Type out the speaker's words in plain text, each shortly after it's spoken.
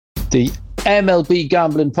The MLB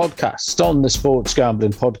Gambling Podcast on the Sports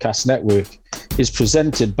Gambling Podcast Network is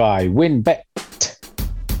presented by WynnBET.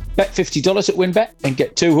 Bet $50 at WynnBET and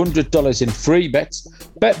get $200 in free bets.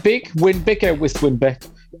 Bet big, win bigger with WynnBET.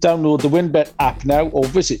 Download the WynnBET app now or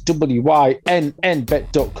visit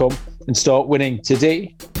wynnbet.com and start winning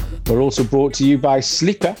today. We're also brought to you by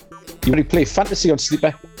Sleeper. You already play fantasy on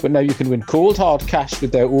Sleeper, but now you can win cold hard cash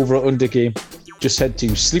with their over or under game. Just head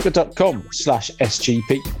to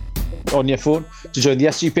sleeper.com/SGP on your phone to join the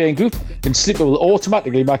SGPN group, and Sleeper will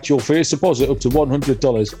automatically match your first deposit up to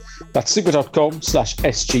 $100. That's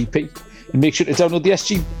sleeper.com/SGP. And make sure to download the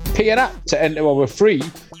SGPN app to enter our free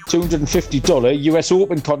 $250 US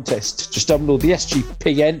Open contest. Just download the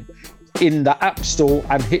SGPN in the App Store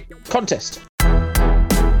and hit contest.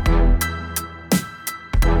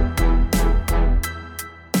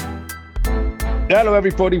 Hello,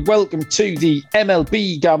 everybody. Welcome to the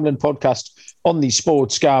MLB Gambling Podcast on the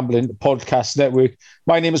Sports Gambling Podcast Network.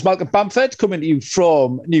 My name is Malcolm Bamford, coming to you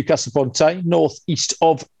from Newcastle upon Tyne, northeast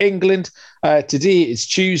of England. Today is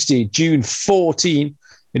Tuesday, June 14,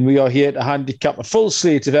 and we are here to handicap a full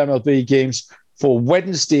slate of MLB games for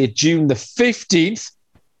Wednesday, June the 15th.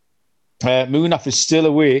 Munaf is still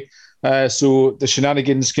away, so the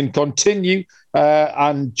shenanigans can continue.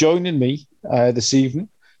 And joining me this evening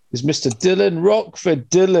is Mr. Dylan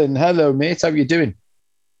Rockford. Dylan, hello, mate. How are you doing?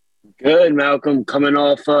 Good, Malcolm. Coming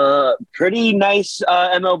off a pretty nice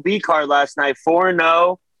MLB card last night,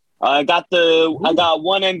 4-0. I got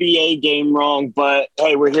one NBA game wrong, but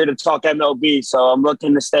hey, we're here to talk MLB, so I'm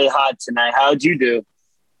looking to stay hot tonight. How'd you do?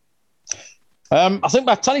 I think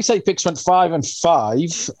my tally site picks went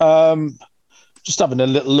 5-5. Just having a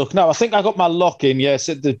little look now. I think I got my lock in. Yes,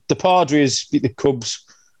 the Padres beat the Cubs.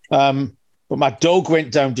 But my dog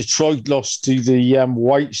went down. Detroit lost to the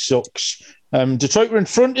White Sox. Detroit were in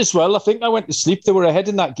front as well. I think I went to sleep. They were ahead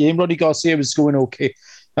in that game. Ronnie Garcia was going okay,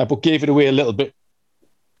 but gave it away a little bit.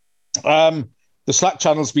 The Slack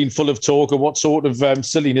channel's been full of talk of what sort of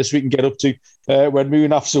silliness we can get up to when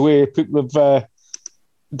Munaf's away. People have...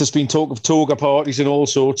 there's been talk of toga parties and all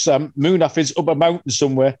sorts. Munaf is up a mountain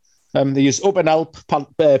somewhere. He is up an Alp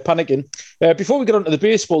panicking. Before we get on to the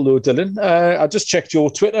baseball, though, Dylan, I just checked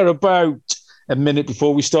your Twitter about a minute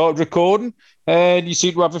before we started recording, and you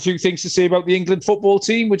seem to have a few things to say about the England football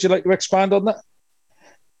team. Would you like to expand on that?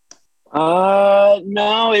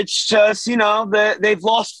 No, it's just, they've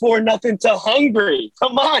lost 4-0 to Hungary.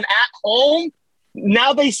 Come on, at home.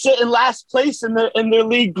 Now they sit in last place in their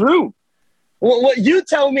league group. What you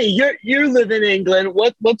tell me? You live in England.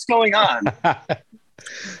 What's going on?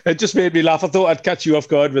 It just made me laugh. I thought I'd catch you off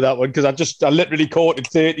guard with that one because I literally caught it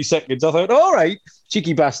in 30 seconds. I thought, all right,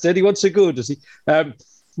 cheeky bastard. He wants to go, does he?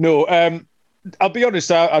 No, I'll be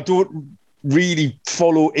honest. I don't really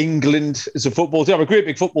follow England as a football team. I'm a great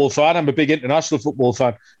big football fan. I'm a big international football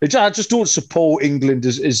fan. I just don't support England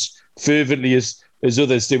as fervently as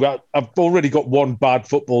others do. I've already got one bad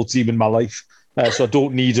football team in my life, so I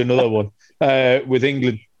don't need another one with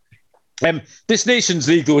England. This Nations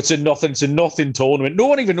League, though, it's a nothing tournament. No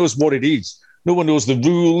one even knows what it is. No one knows the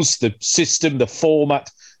rules, the system, the format.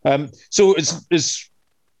 So as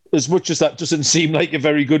much as that doesn't seem like a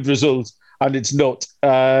very good result, and it's not,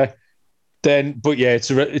 but yeah,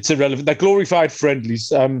 it's irrelevant. They're glorified friendlies.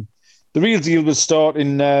 The real deal will start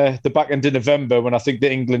in the back end of November when I think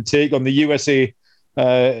the England take on the USA,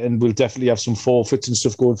 and we'll definitely have some forfeits and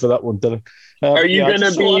stuff going for that one, Dylan. Are you going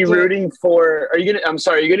to be rooting for? Are you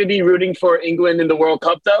going to be rooting for England in the World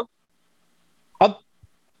Cup though?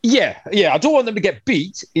 Yeah. I don't want them to get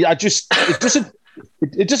beat. It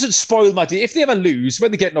doesn't spoil my day. If they ever lose,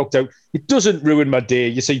 when they get knocked out, it doesn't ruin my day.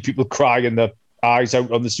 You see people crying their eyes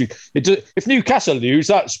out on the street. If Newcastle lose,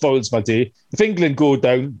 that spoils my day. If England go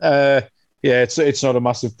down, it's not a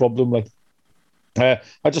massive problem. I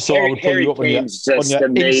just thought I would pull you up on your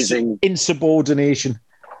insubordination.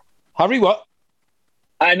 Harry, what?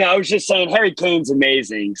 I know. I was just saying Harry Kane's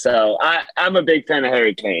amazing. So I'm a big fan of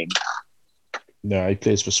Harry Kane. No, he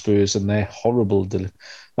plays for Spurs and they're horrible, Dylan.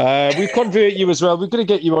 We convert you as well. We're going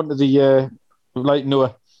to get you onto the Light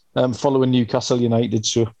Noah following Newcastle United.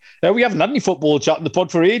 So we haven't had any football chat in the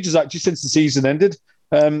pod for ages, actually, since the season ended.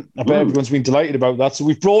 I bet everyone's been delighted about that. So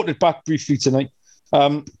we've brought it back briefly tonight.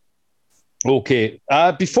 Okay.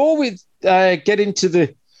 Before we get into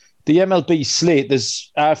the MLB slate,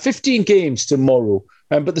 there's 15 games tomorrow,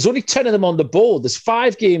 but there's only 10 of them on the board. There's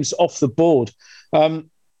 5 games off the board. I'm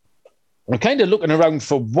kind of looking around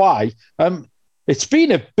for why. It's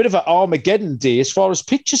been a bit of an Armageddon day as far as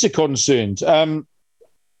pitchers are concerned. Been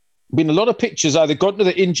a lot of pitchers either gone to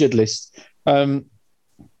the injured list or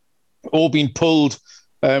been pulled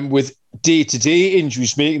with day-to-day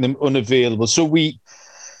injuries making them unavailable. So we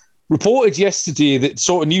reported yesterday that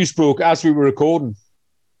sort of news broke as we were recording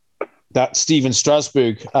that Steven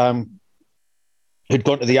Strasburg had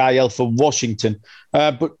gone to the IL for Washington.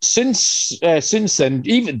 But since then,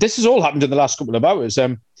 even this has all happened in the last couple of hours.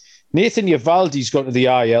 Nathan Eovaldi's gone to the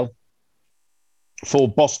IL for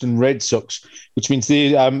Boston Red Sox, which means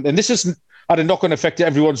they and this has had a knock-on effect to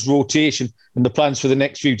everyone's rotation and the plans for the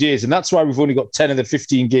next few days. And that's why we've only got 10 of the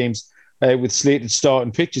 15 games with slated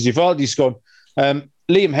starting pitchers. Eovaldi's gone. Liam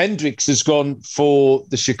Hendriks has gone for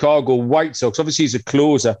the Chicago White Sox. Obviously, he's a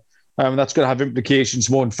closer. That's going to have implications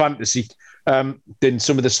more in fantasy than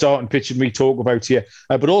some of the starting pitching we talk about here.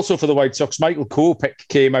 But also for the White Sox, Michael Kopech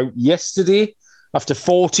came out yesterday after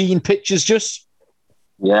 14 pitches just.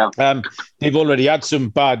 Yeah. They've already had some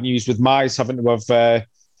bad news with Mize having to have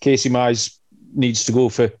Casey Mize needs to go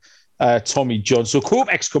for Tommy John. So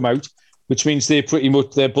Kopech's come out, which means their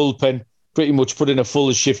bullpen pretty much put in a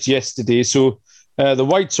full shift yesterday. So the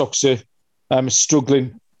White Sox are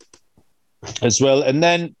struggling as well. And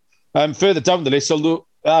then further down the list, although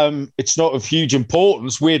it's not of huge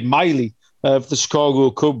importance, Wade Miley of the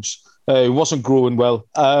Chicago Cubs, who wasn't growing well,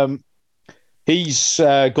 he's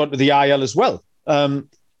gone to the IL as well.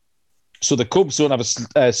 So the Cubs don't have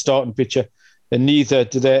a starting pitcher, and neither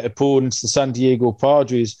do their opponents, the San Diego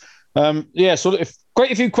Padres. So if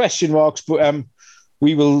quite a few question marks, but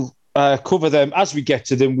we will cover them as we get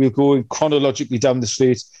to them. We'll go chronologically down the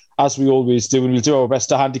slate as we always do, and we'll do our best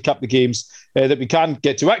to handicap the games that we can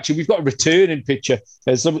get to. Actually, we've got a returning pitcher,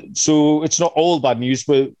 so it's not all bad news.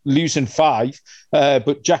 We're losing 5,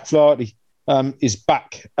 but Jack Flaherty is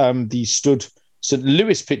back, the stud St.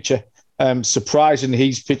 Louis pitcher. Surprisingly,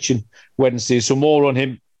 he's pitching Wednesday, so more on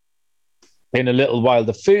him in a little while.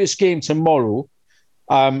 The first game tomorrow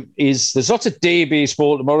there's lots of day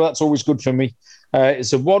baseball tomorrow. That's always good for me.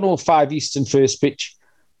 It's a 1:05 Eastern first pitch,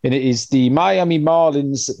 and it is the Miami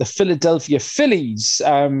Marlins at the Philadelphia Phillies.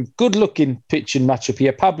 Good-looking pitching matchup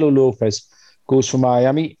here. Pablo Lopez goes for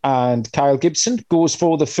Miami, and Kyle Gibson goes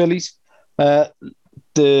for the Phillies.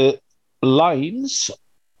 The lines,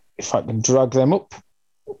 if I can drag them up.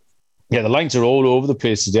 Yeah, the lines are all over the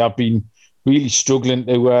place today. I've been really struggling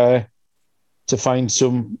to find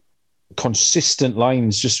some consistent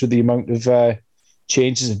lines just with the amount of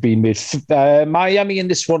changes have been made. Miami in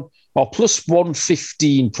this one are plus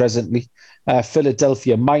 115 presently.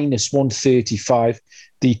 Philadelphia minus 135.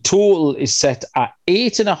 The total is set at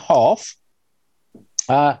 8.5.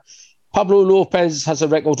 Pablo Lopez has a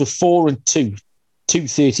record of 4-2,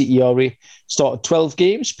 2.30 ERA. Started 12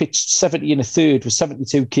 games, pitched 70 and a third with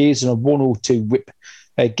 72 Ks and a 102 whip.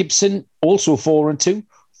 Gibson also 4-2,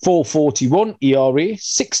 4.41 ERA,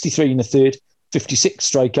 63 and a third, 56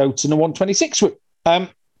 strikeouts and a 126 whip. Pablo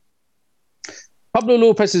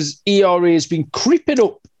Lopez's ERA has been creeping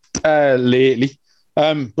up lately,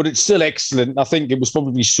 but it's still excellent. I think it was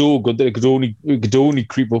probably so good that it could only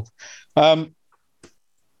creep up.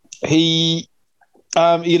 He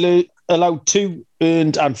allowed 2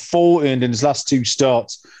 earned and 4 earned in his last 2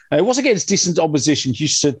 starts. It was against decent opposition,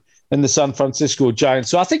 Houston and the San Francisco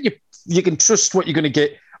Giants. So I think you can trust what you're going to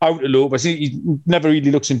get out of Lopez. He never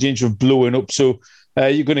really looks in danger of blowing up. So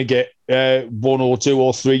you're going to get 1 or 2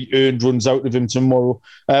 or 3 earned runs out of him tomorrow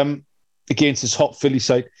against this hot Philly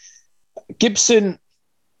side. Gibson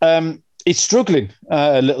is struggling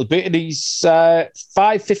a little bit, and he's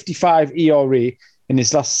 5.55 ERA in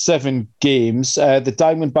his last 7 games. The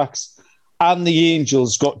Diamondbacks and the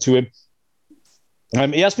Angels got to him.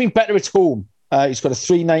 He has been better at home. He's got a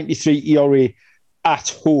 3.93 ERA at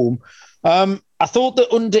home. I thought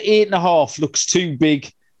that under 8.5 looks too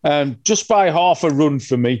big, just by half a run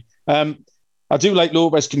for me. I do like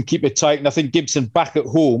Lopez can keep it tight, and I think Gibson back at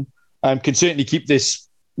home can certainly keep this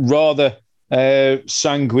rather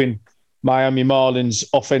sanguine Miami Marlins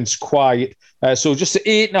offense quiet. So just an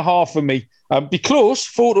 8.5 for me. Be close,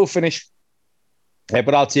 photo finish,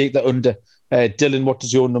 but I'll take the under. Dylan, what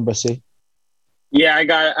does your number say? Yeah,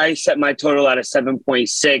 I set my total at a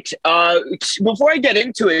 7.6. Before I get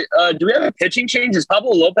into it, do we have a pitching change? Is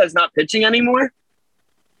Pablo Lopez not pitching anymore?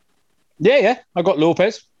 Yeah. I got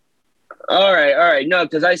Lopez. All right. No,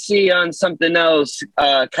 because I see on something else,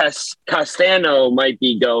 Castano might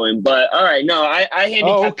be going. But all right, no, I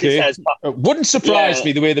handicap this as... Wouldn't surprise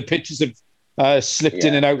me the way the pitchers have slipped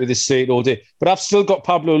in and out of this slate all day. But I've still got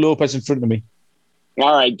Pablo Lopez in front of me.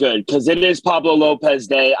 All right, good, because it is Pablo Lopez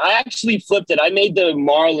day. I actually flipped it. I made the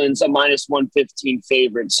Marlins a minus 115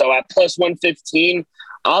 favorite. So at plus 115,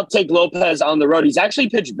 I'll take Lopez on the road. He's actually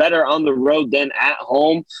pitched better on the road than at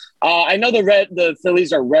home. I know the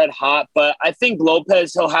Phillies are red hot, but I think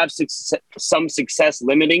Lopez, he'll have some success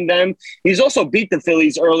limiting them. He's also beat the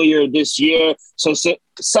Phillies earlier this year, so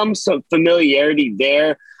some familiarity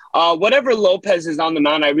there. Whatever Lopez is on the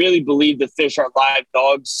mound, I really believe the Fish are live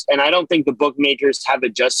dogs, and I don't think the bookmakers have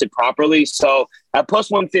adjusted properly. So at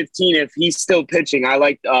plus 115, if he's still pitching, I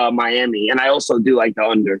like Miami, and I also do like the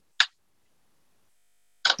under.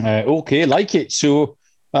 Okay, like it. So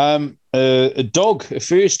a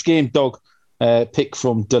first game dog pick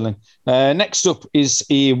from Dylan. Next up is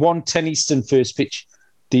a 1:10 Eastern first pitch.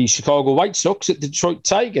 The Chicago White Sox at the Detroit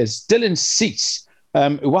Tigers. Dylan Cease.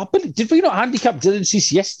 Did we not handicap Dylan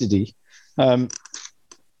Cease yesterday?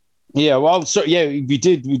 We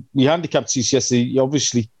did. We handicapped Cease yesterday. He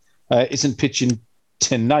obviously isn't pitching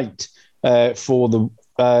tonight for the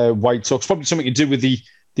White Sox. Probably something to do with the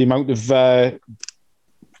amount of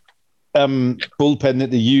bullpen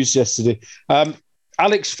that they used yesterday.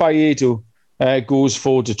 Alex Faedo goes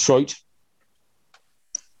for Detroit.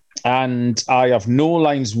 And I have no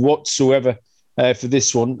lines whatsoever for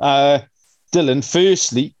this one. Dylan,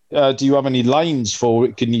 firstly, do you have any lines for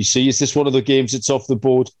it? Can you see? Is this one of the games that's off the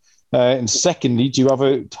board? And secondly, do you have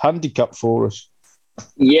a handicap for us?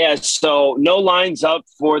 Yeah, so no lines up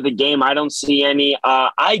for the game. I don't see any.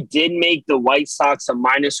 I did make the White Sox a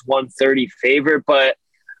minus 130 favorite, but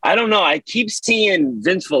I don't know. I keep seeing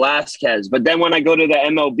Vince Velasquez, but then when I go to the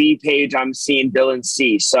MLB page, I'm seeing Dylan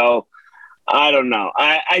Cease. So I don't know.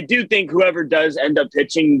 I do think whoever does end up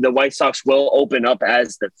pitching, the White Sox will open up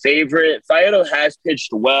as the favorite. Faedo has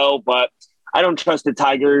pitched well, but I don't trust the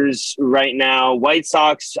Tigers right now. White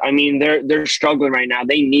Sox, I mean, they're struggling right now.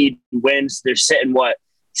 They need wins. They're sitting,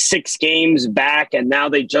 6 games back, and now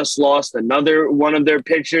they just lost another one of their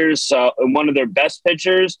pitchers, one of their best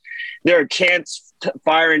pitchers. There are chance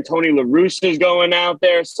firing Tony La Russa is going out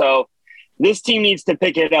there. So this team needs to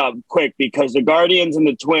pick it up quick because the Guardians and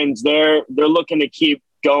the Twins, they're looking to keep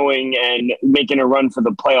going and making a run for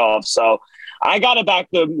the playoffs. So I got to back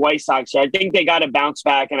the White Sox. I think they got to bounce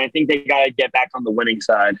back, and I think they got to get back on the winning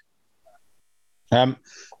side. I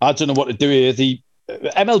don't know what to do here. The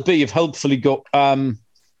MLB have helpfully got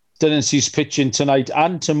Dylan Cease pitching tonight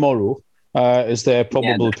and tomorrow as their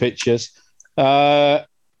probable pitchers.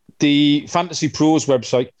 The Fantasy Pros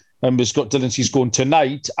website has got Dylan Cease going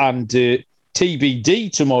tonight and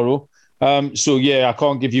TBD tomorrow. I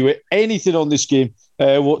can't give you anything on this game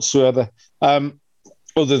whatsoever.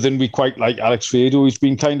 Other than we quite like Alex Faedo, who's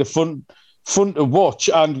been kind of fun to watch,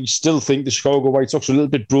 and we still think the Chicago White Sox are a little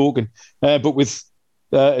bit broken. But with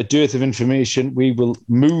a dearth of information, we will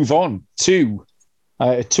move on to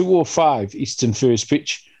a 2:05 Eastern first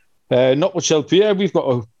pitch. Not much help here. We've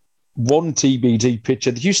got one TBD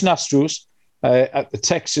pitcher, the Houston Astros at the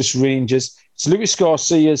Texas Rangers. It's Luis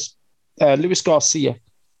Garcia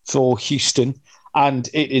for Houston, and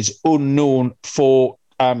it is unknown for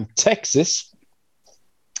Texas.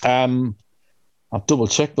 I'll double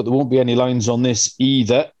check, but there won't be any lines on this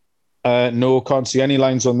either. No, can't see any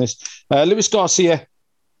lines on this. Luis Garcia,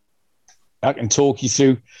 I can talk you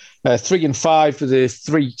through 3-5 with a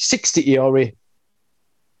 3.60 ERA.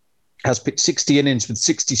 Has pitched 60 innings with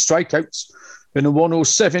 60 strikeouts and a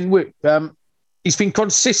 107 whip. He's been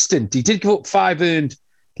consistent. He did give up 5 earned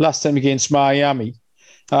last time against Miami,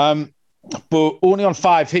 but only on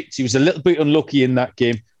 5 hits. He was a little bit unlucky in that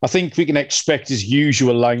game. I think we can expect his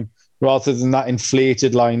usual line rather than that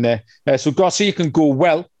inflated line there. So Garcia can go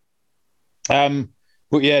well.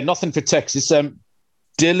 But yeah, nothing for Texas.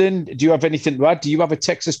 Dylan, do you have anything to add? Do you have a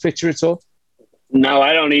Texas pitcher at all? No,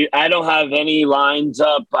 I don't have any lines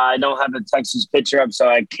up. I don't have a Texas pitcher up, so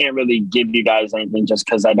I can't really give you guys anything just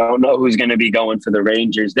because I don't know who's going to be going for the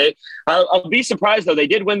Rangers. I'll be surprised, though. They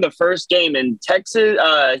did win the first game, and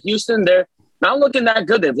Houston, they're not looking that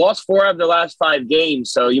good. They've lost 4 out of the last 5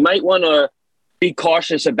 games, so you might want to be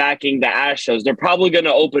cautious of backing the Astros. They're probably going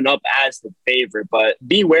to open up as the favorite, but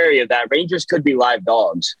be wary of that. Rangers could be live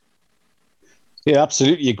dogs. Yeah,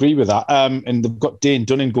 absolutely agree with that. And they've got Dane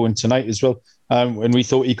Dunning going tonight as well. And we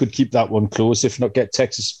thought he could keep that one close, if not get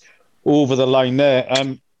Texas over the line there.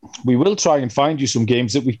 We will try and find you some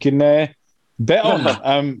games that we can bet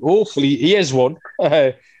on. Hopefully, he has one.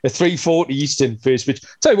 A 3:40 Eastern first pitch.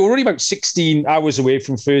 So we're only about 16 hours away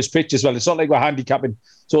from first pitch as well. It's not like we're handicapping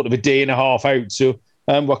sort of a day and a half out. So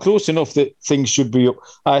we're close enough that things should be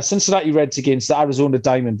up. Cincinnati Reds against the Arizona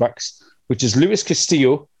Diamondbacks, which is Luis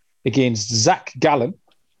Castillo against Zach Gallen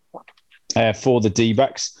for the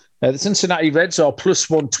D-backs. The Cincinnati Reds are plus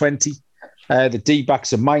 120. The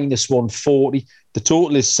D-backs are minus 140. The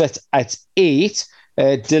total is set at 8.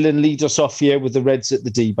 Dylan, lead us off here with the Reds at the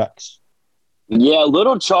D-backs. Yeah, a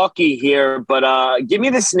little chalky here, but give me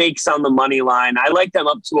the Snakes on the money line. I like them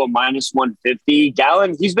up to a -150.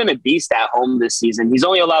 Gallen, he's been a beast at home this season. He's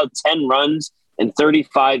only allowed 10 runs in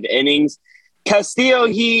 35 innings. Castillo,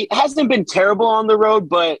 he hasn't been terrible on the road,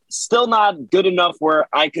 but still not good enough where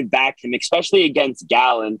I could back him, especially against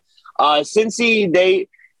Gallen. Cincy,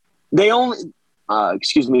 they only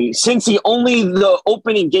the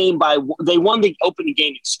opening game they won the opening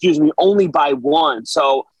game, only by 1.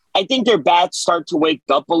 So I think their bats start to wake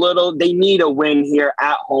up a little. They need a win here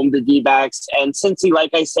at home, the D-backs. And Cincy,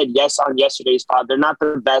 like I said, on yesterday's pod, they're not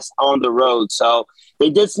the best on the road. So they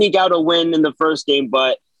did sneak out a win in the first game,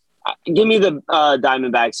 but give me the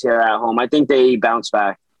Diamondbacks here at home. I think they bounce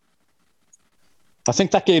back. I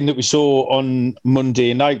think that game that we saw on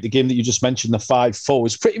Monday night, the game that you just mentioned, the 5-4,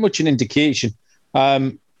 was pretty much an indication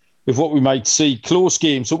of what we might see. Close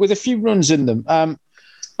game, so with a few runs in them.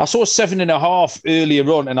 I saw 7.5 earlier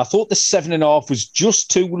on, and I thought the 7.5 was just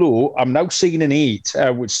too low. I'm now seeing an 8,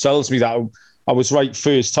 which tells me that I was right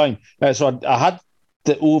first time. So I had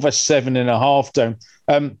the over 7.5 down.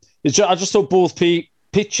 I just thought both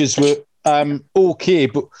pitches were okay,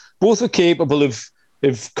 but both were capable of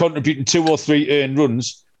contributing 2 or 3 earned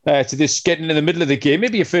runs to this getting in the middle of the game.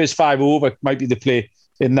 Maybe a first 5 over might be the play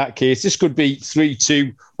in that case. This could be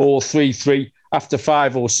 3-2 or 3-3 after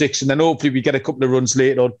 5 or 6, and then hopefully we get a couple of runs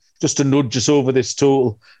later on just to nudge us over this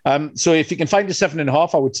total. So if you can find a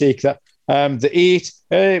 7.5, I would take that. The 8,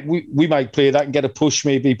 we might play that and get a push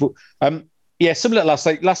maybe. But similar to last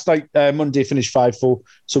night. Last night, Monday finished 5-4,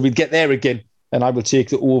 so we'd get there again, and I will take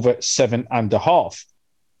the over 7.5.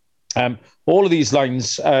 All of these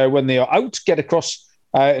lines, when they are out, get across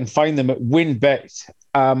and find them at WinBet,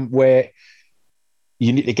 where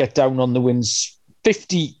you need to get down on the wins.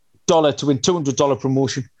 $50 to win $200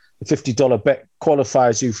 promotion. The $50 bet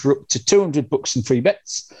qualifies you for up to $200 in free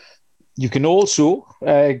bets. You can also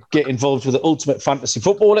get involved with the Ultimate Fantasy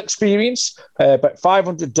Football Experience. Bet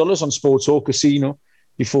 $500 on Sports Hall Casino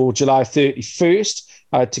before July 31st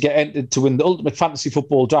to get entered to win the Ultimate Fantasy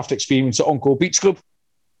Football Draft Experience at Encore Beach Club,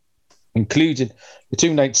 including the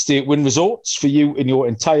 2-night stay at Wynn Resorts for you in your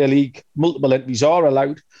entire league. Multiple entries are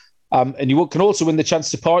allowed. And you can also win the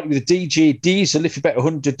chance to party with a DJ Diesel. If you bet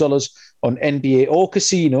 $100 on NBA or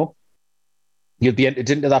casino, you'll be entered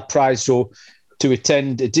into that prize draw to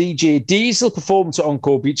attend a DJ Diesel performance at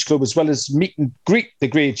Encore Beach Club, as well as meet and greet the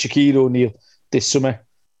great Shaquille O'Neal this summer.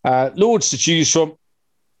 Loads to choose from.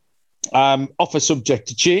 Offer subject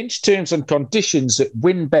to change. Terms and conditions at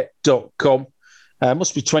winbet.com.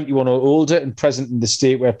 Must be 21 or older and present in the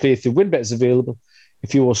state where play through WinBet is available.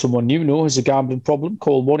 If you or someone you know has a gambling problem,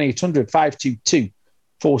 call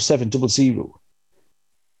 1-800-522-4700.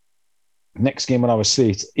 Next game on our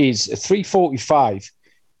slate is a 3:45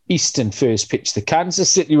 Eastern first pitch. The Kansas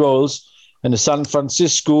City Royals and the San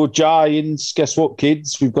Francisco Giants. Guess what,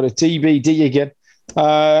 kids? We've got a TBD again.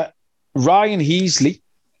 Ryan Heasley,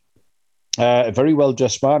 a very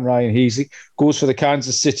well-dressed man, Ryan Heasley, goes for the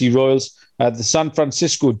Kansas City Royals. The San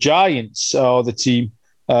Francisco Giants are the team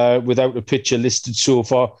without a pitcher listed so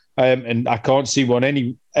far, and I can't see one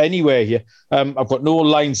anywhere here. I've got no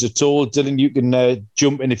lines at all. Dylan, you can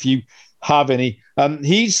jump in if you have any.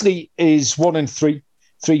 Heasley is 1-3,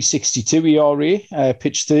 3.62 ERA,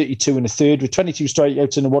 pitched 32 and a third with 22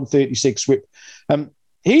 strikeouts and a 136 whip.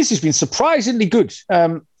 Heasley's been surprisingly good,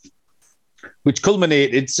 which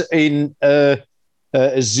culminated in a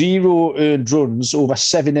 0 earned runs over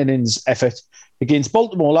 7 innings effort against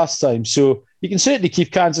Baltimore last time. So you can certainly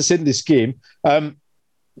keep Kansas in this game.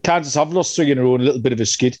 Kansas have lost 3 in a row and a little bit of a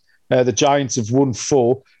skid. The Giants have won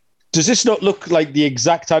 4. Does this not look like the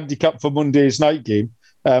exact handicap for Monday's night game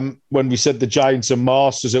when we said the Giants are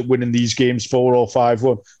masters at winning these games 4 or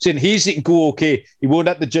 5-1? Saying Heasley can go okay. He won't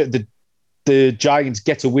let the Giants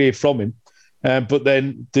get away from him. But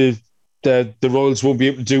then the Royals won't be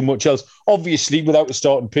able to do much else. Obviously, without a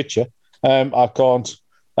starting pitcher, I can't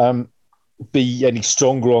be any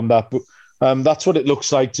stronger on that. But that's what it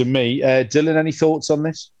looks like to me. Dylan, any thoughts on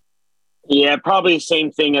this? Yeah, probably the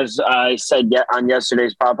same thing as I said on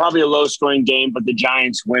yesterday's pod. Probably a low-scoring game, but the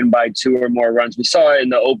Giants win by 2 or more runs. We saw it in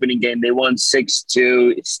the opening game. They won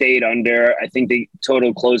 6-2. It stayed under. I think the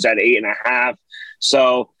total closed at 8.5.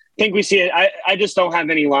 So I think we see it. I just don't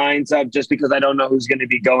have any lines up just because I don't know who's going to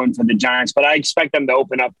be going for the Giants. But I expect them to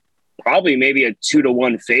open up probably maybe a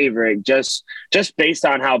 2-1 favorite just based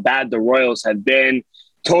on how bad the Royals have been.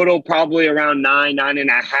 Total probably around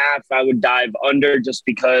 9.5. I would dive under just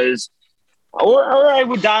because – or I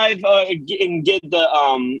would dive and get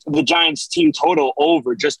the Giants team total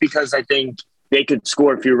over just because I think they could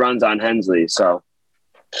score a few runs on Hensley. So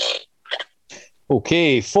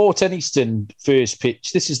Okay, 4:10 Eastern first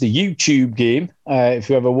pitch. This is the YouTube game, if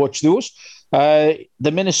you ever watch those. The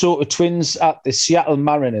Minnesota Twins at the Seattle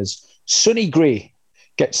Mariners. Sonny Gray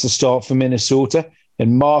gets the start for Minnesota,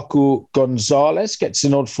 and Marco Gonzalez gets the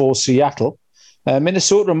nod for Seattle.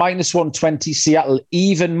 Minnesota -120, Seattle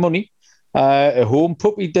even money. A home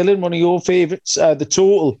puppy, Dylan, one of your favourites. The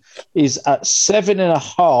total is at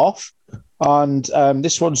 7.5, and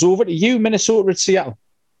this one's over to you, Minnesota at Seattle.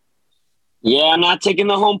 Yeah, I'm not taking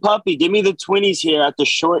the home puppy. Give me the 20s here at the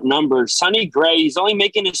short number. Sonny Gray, he's only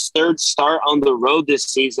making his third start on the road this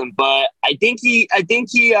season, but I think he's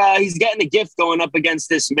getting a gift going up against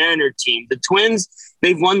this Mariner team. The Twins,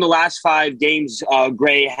 they've won the last 5 games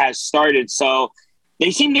Gray has started, so they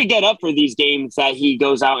seem to get up for these games that he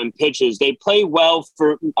goes out and pitches. They play well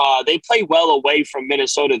away from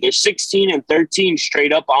Minnesota. They're 16-13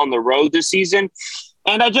 straight up on the road this season.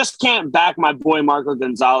 And I just can't back my boy Marco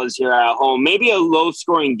Gonzalez here at home. Maybe a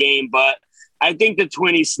low-scoring game, but I think the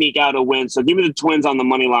Twinnies sneak out a win. So give me the Twins on the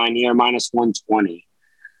money line here, -120.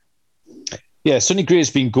 Yeah, Sonny Gray has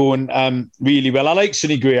been going really well. I like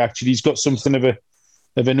Sonny Gray, actually. He's got something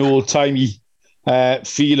of an old-timey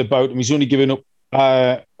feel about him. He's only given up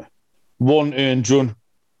 1 earned run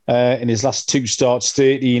in his last 2 starts,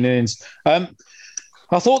 13 innings. I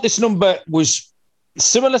thought this number was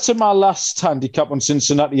similar to my last handicap on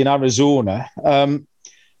Cincinnati and Arizona.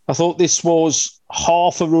 I thought this was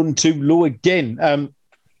half a run too low again,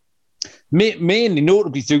 mainly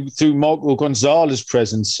notably through Marco Gonzalez's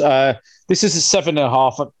presence. This is a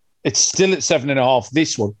 7.5. It's still at 7.5,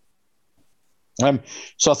 this one.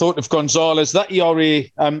 So I thought of Gonzalez, that ERA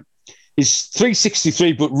is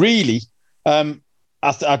 3.63, but really, I'm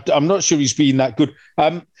not sure he's been that good.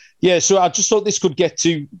 Yeah, so I just thought this could get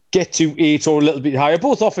to 8 or a little bit higher.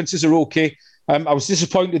 Both offenses are okay. I was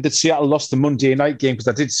disappointed that Seattle lost the Monday night game because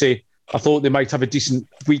I did say I thought they might have a decent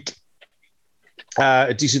week,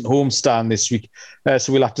 a decent homestand this week.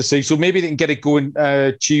 So we'll have to see. So maybe they can get it going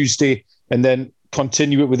Tuesday and then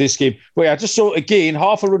continue it with this game. But yeah, I just saw, again,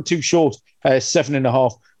 half a run too short,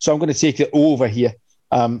 7.5. So I'm going to take it over here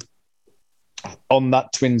on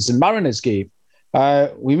that Twins and Mariners game.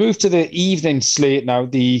 We move to the evening slate now,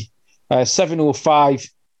 the 7:05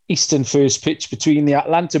 Eastern first pitch between the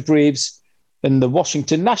Atlanta Braves and the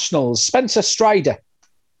Washington Nationals. Spencer Strider,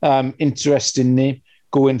 interesting name,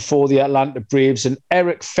 going for the Atlanta Braves, and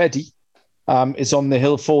Erick Fedde is on the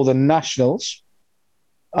hill for the Nationals.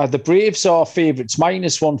 The Braves are favourites,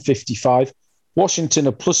 -155. Washington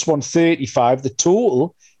are +135. The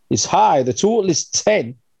total is high. The total is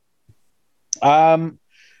 10.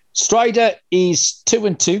 Strider is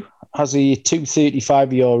 2-2, has a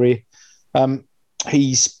 2.35 ERA.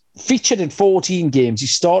 He's featured in 14 games. He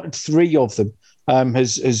started 3 of them.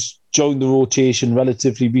 Has joined the rotation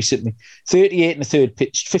relatively recently. 38 and a third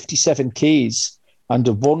pitched, 57 Ks, and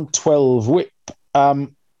a 112 whip.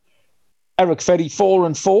 Erick Fedde,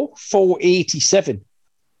 4-4, 4.87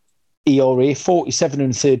 ERA, 47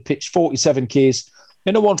 and a third pitched, 47 Ks,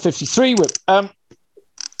 and a 153 whip.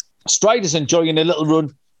 Strider's enjoying a little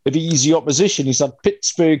run of easy opposition. He's had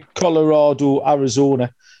Pittsburgh, Colorado,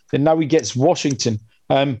 Arizona, and now he gets Washington.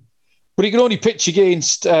 But he can only pitch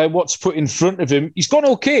against what's put in front of him. He's gone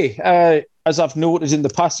okay. As I've noticed in the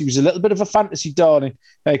past, he was a little bit of a fantasy darling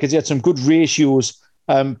because he had some good ratios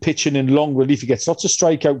pitching in long relief. He gets lots of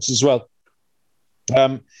strikeouts as well.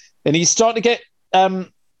 And he's starting to get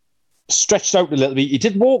stretched out a little bit. He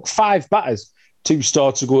did walk 5 batters 2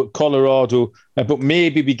 starts ago at Colorado, but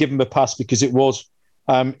maybe we give him a pass because it was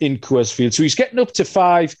in Coors Field. So he's getting up to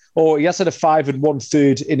 5, or he has had a 5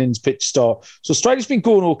 1/3 innings pitch start. So Strider's been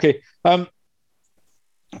going okay.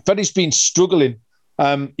 Fedde's been struggling.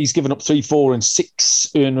 He's given up 3, 4, and 6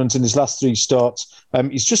 earned runs in his last 3 starts.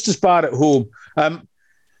 He's just as bad at home.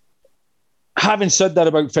 Having said that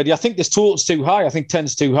about Fedde, I think this total's too high. I think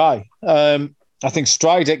 10's too high. I think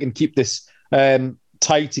Strider can keep this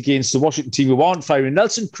tight against the Washington team who aren't firing.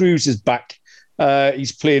 Nelson Cruz is back.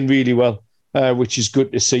 He's playing really well, which is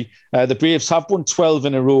good to see. The Braves have won 12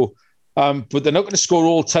 in a row, but they're not going to score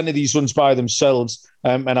all 10 of these runs by themselves,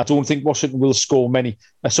 and I don't think Washington will score many.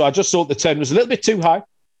 So I just thought the 10 was a little bit too high.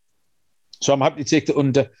 So I'm happy to take the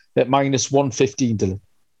under at -115, Dylan.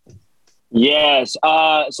 Yes.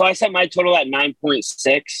 So I set my total at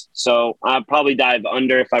 9.6. So I'd probably dive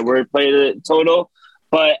under if I were to play the total.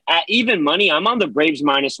 But at even money, I'm on the Braves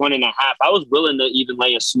 -1.5. I was willing to even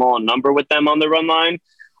lay a small number with them on the run line.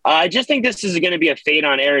 I just think this is going to be a fade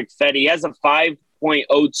on Erick Fedde. He has a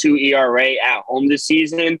 5.02 ERA at home this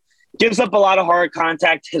season. Gives up a lot of hard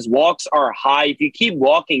contact. His walks are high. If you keep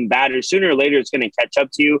walking batters, sooner or later it's going to catch up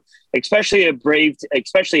to you, especially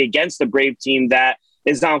against the Brave team that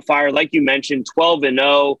is on fire. Like you mentioned,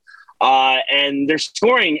 12-0, and they're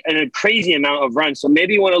scoring a crazy amount of runs. So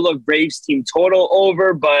maybe you want to look Braves team total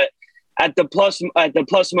over, but at the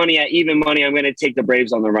plus money, at even money, I'm going to take the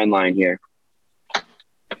Braves on the run line here.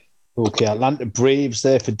 Okay, Atlanta Braves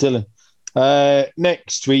there for Dylan.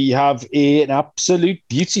 Next, we have an absolute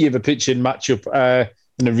beauty of a pitching matchup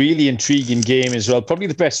and a really intriguing game as well. Probably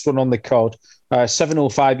the best one on the card.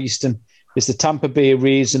 7:05 Eastern is the Tampa Bay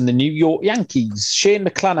Rays and the New York Yankees. Shane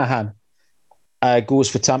McClanahan goes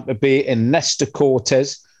for Tampa Bay, and Nestor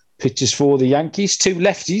Cortez pitches for the Yankees. Two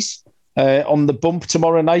lefties on the bump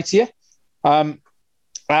tomorrow night here.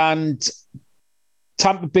 And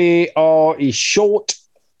Tampa Bay are a short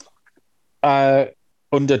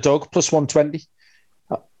underdog, plus 120.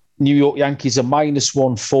 New York Yankees are minus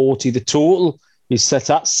 140. The total is set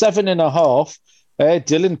at 7.5.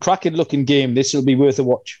 Dylan, cracking looking game. This will be worth a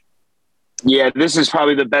watch. Yeah, this is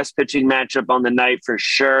probably the best pitching matchup on the night for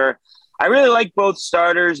sure. I really like both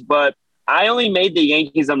starters, but I only made the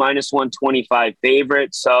Yankees a minus 125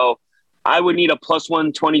 favorite, so I would need a plus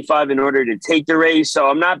 125 in order to take the Rays. So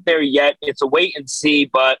I'm not there yet. It's a wait and see,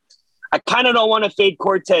 but I kind of don't want to fade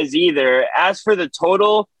Cortez either. As for the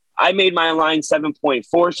total, I made my line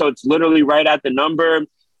 7.4, so it's literally right at the number.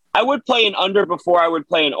 I would play an under before I would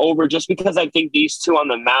play an over, just because I think these two on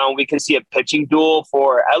the mound, we can see a pitching duel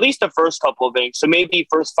for at least the first couple of innings. So maybe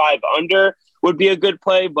first 5 under would be a good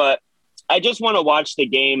play, but I just want to watch the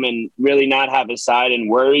game and really not have a side and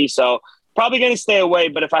worry. So probably going to stay away,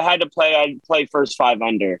 but if I had to play, I'd play first 5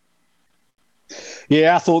 under.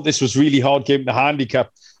 Yeah, I thought this was really hard game to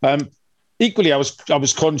handicap. Equally, I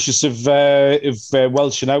was conscious of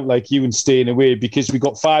welshing out like you and staying away, because we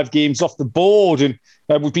got 5 games off the board, and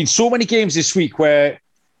we've been so many games this week where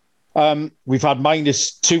we've had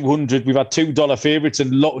minus 200, we've had $2 favourites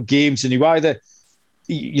and a lot of games, and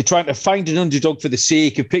you're trying to find an underdog for the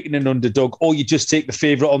sake of picking an underdog, or you just take the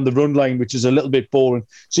favourite on the run line, which is a little bit boring.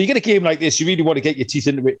 So you get a game like this, you really want to get your teeth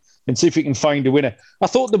into it and see if you can find a winner. I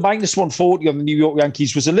thought the minus 140 on the New York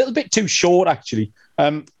Yankees was a little bit too short, actually.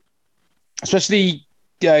 Especially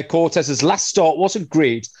Cortez's last start wasn't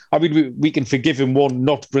great. I mean, we can forgive him one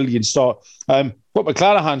not brilliant start. But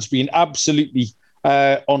McClanahan's been absolutely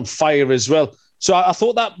on fire as well. So I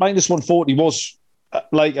thought that minus 140 was,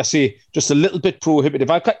 like I say, just a little bit prohibitive.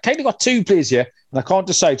 I've kind of got 2 plays here, and I can't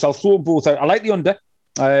decide, so I'll throw them both out. I like the under.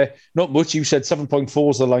 Not much. You said 7.4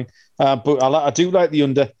 is the line. But I do like the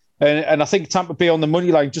under. And I think Tampa Bay on the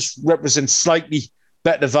money line just represents slightly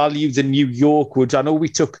better value than New York would. I know we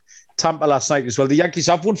took Tampa last night as well. The Yankees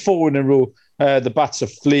have won 4 in a row. The bats are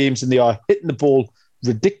flames, and they are hitting the ball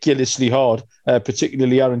ridiculously hard,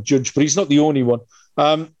 particularly Aaron Judge, but he's not the only one.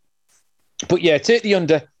 But yeah, take the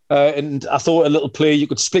under, and I thought a little play, you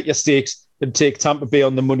could split your stakes and take Tampa Bay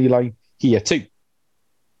on the money line here too.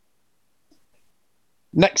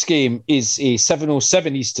 Next game is a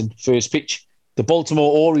 7:07 Eastern first pitch. The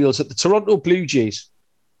Baltimore Orioles at the Toronto Blue Jays.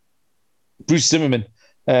 Bruce Zimmerman,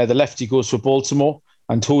 the lefty, goes for Baltimore,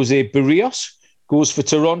 and Jose Barrios goes for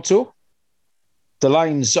Toronto. The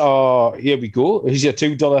lines are, here we go. Here's your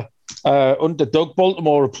 $2 underdog.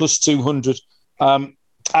 Baltimore are plus 200. And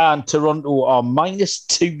Toronto are minus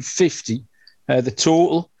 250. The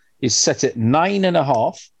total is set at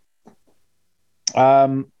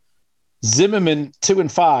 9.5. Zimmerman,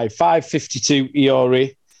 2-5, 5.52 ERA.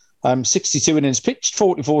 62 innings pitched,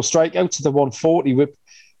 44 strikeouts to the 140 whip.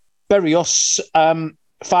 Berrios,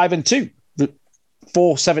 5-2,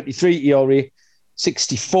 4.73 ERA,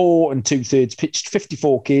 64 2/3 pitched,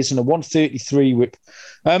 54 Ks and a 133 whip.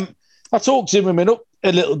 I talked Zimmerman up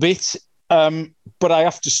a little bit, but I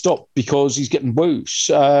have to stop because he's getting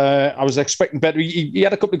worse. I was expecting better. He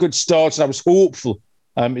had a couple of good starts, and I was hopeful.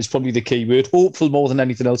 Is probably the key word. Hopeful more than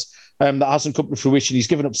anything else. That hasn't come to fruition. He's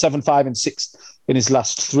given up 7, 5, and 6 in his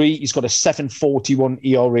last 3. He's got a 7.41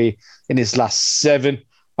 ERA in his last 7.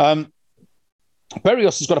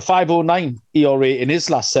 Berrios has got a 5.09 ERA in his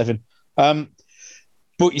last 7.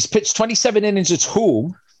 But he's pitched 27 innings at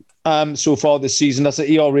home so far this season. That's an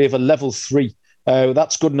ERA of a level 3.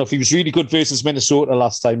 That's good enough. He was really good versus Minnesota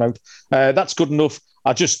last time out. That's good enough.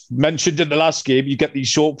 I just mentioned in the last game, you get these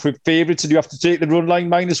short favourites and you have to take the run line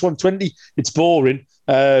minus 120. It's boring,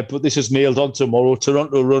 but this is nailed on tomorrow.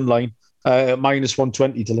 Toronto run line minus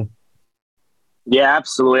 120, Dylan. Yeah,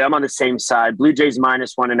 absolutely. I'm on the same side. Blue Jays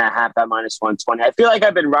minus 1.5 at minus 120. I feel like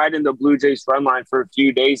I've been riding the Blue Jays run line for a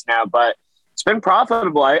few days now, but it's been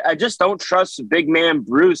profitable. I just don't trust big man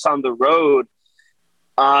Bruce on the road.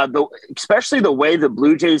 especially the way the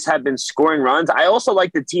Blue Jays have been scoring runs. I also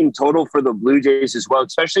like the team total for the Blue Jays as well,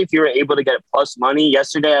 especially if you were able to get plus money.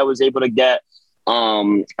 Yesterday, I was able to get,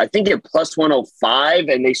 I think at plus 105,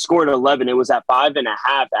 and they scored 11. It was at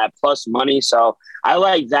 5.5 at plus money. So I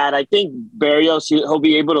like that. I think Berrios, he'll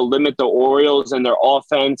be able to limit the Orioles and their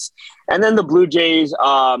offense. And then the Blue Jays,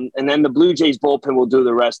 bullpen will do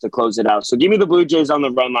the rest to close it out. So give me the Blue Jays on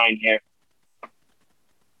the run line here.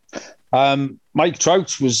 Mike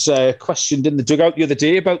Trout was questioned in the dugout the other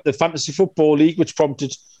day about the Fantasy Football League, which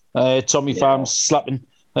prompted Tommy Pham slapping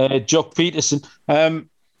Jock Peterson.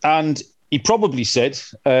 And he probably said,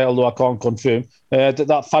 although I can't confirm,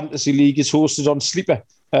 that Fantasy League is hosted on Sleeper,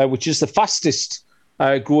 which is the fastest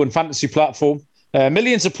growing fantasy platform.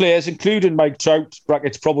 Millions of players, including Mike Trout,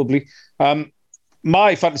 brackets probably.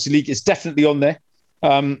 My Fantasy League is definitely on there.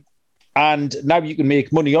 And now you can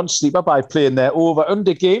make money on Sleeper by playing their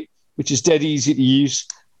over-under game, which is dead easy to use.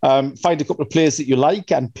 Find a couple of players that you like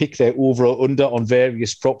and pick their over or under on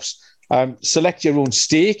various props. Select your own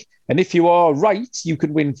stake. And if you are right, you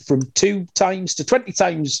can win from 2 times to 20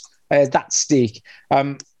 times that stake.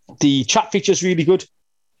 The chat feature is really good.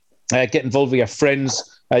 Get involved with your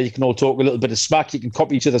friends. You can all talk a little bit of smack. You can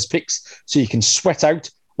copy each other's picks so you can sweat out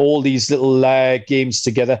all these little games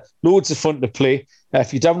together. Loads of fun to play.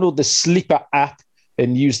 If you download the Sleeper app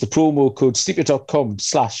and use the promo code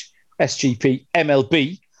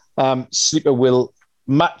sleeper.com/SGPMLB, Sleeper will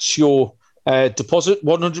match your deposit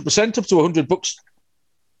 100% up to $100.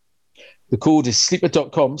 The code is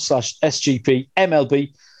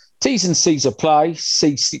sleeper.com/SGPMLB. T's and C's apply.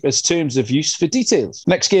 See Sleeper's terms of use for details.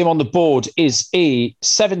 Next game on the board is a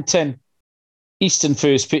 7:10 Eastern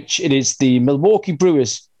first pitch. It is the Milwaukee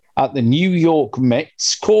Brewers at the New York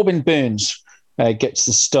Mets. Corbin Burns gets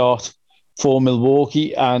the start for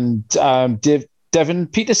Milwaukee, and Devin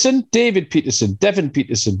Peterson.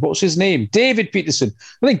 What's his name? David Peterson.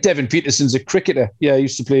 I think Devin Peterson's a cricketer. Yeah, he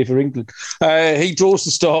used to play for England. He draws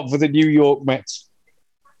the start for the New York Mets.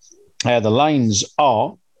 The lines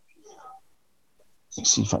are,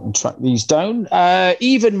 let's see if I can track these down.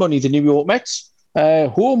 Even money, the New York Mets.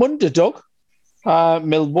 Home underdog.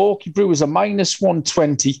 Milwaukee Brewers are minus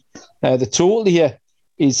 120. The total here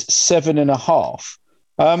is 7.5.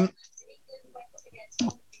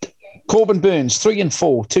 Corbin Burns,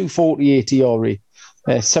 3-4, 248 ERA,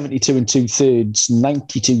 72 2/3,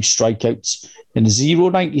 92 strikeouts, and a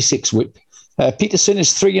 0.96 whip. Peterson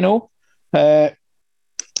is 3-0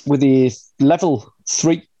 with a level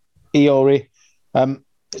 3 ERA.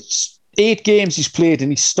 It's 8 games he's played,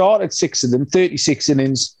 and he started 6 of them, 36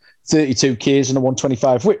 innings, 32 Ks, and a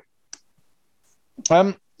 125 whip.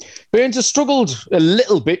 Burns has struggled a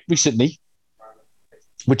little bit recently,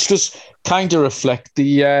 which does kind of reflect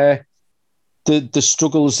the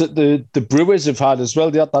struggles that the Brewers have had as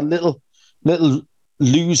well. They had that little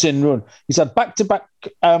losing run. He's had back-to-back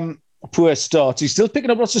poor starts. He's still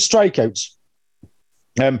picking up lots of strikeouts.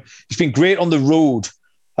 He's been great on the road,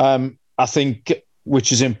 I think,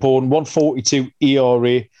 which is important. 142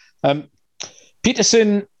 ERA.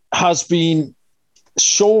 Peterson has been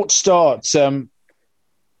short starts.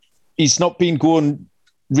 He's not been going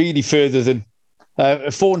really further than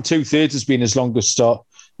 4 2/3 has been his longest start.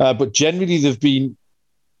 But generally, they've been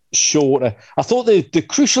shorter. I thought the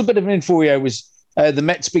crucial bit of info here was the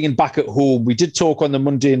Mets being back at home. We did talk on the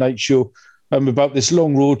Monday night show about this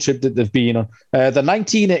long road trip that they've been on. The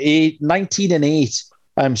 19-8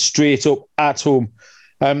 straight up at home.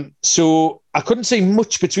 So I couldn't say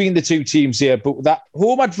much between the two teams here, but that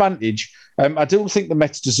home advantage, I don't think the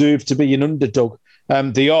Mets deserve to be an underdog.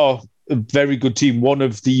 They are a very good team, one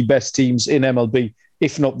of the best teams in MLB,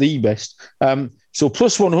 if not the best. So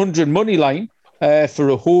plus 100 money line for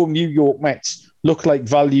a home New York Mets look like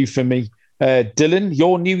value for me. Dylan,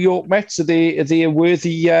 your New York Mets, are they a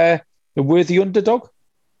worthy underdog?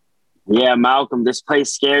 Yeah, Malcolm, this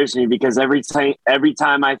place scares me because every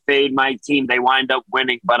time I fade my team, they wind up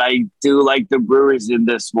winning. But I do like the Brewers in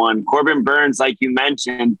this one. Corbin Burns, like you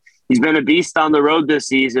mentioned, he's been a beast on the road this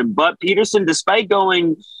season. But Peterson, despite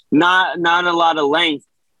going not a lot of length,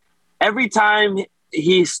 every time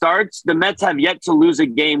he starts, the Mets have yet to lose a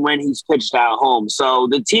game when he's pitched at home. So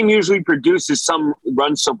the team usually produces some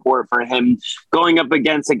run support for him. Going up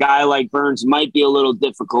against a guy like Burns might be a little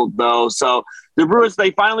difficult, though. So the Brewers,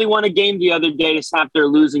 they finally won a game the other day to snap their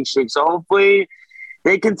losing streak. So hopefully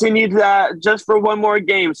they continue that just for one more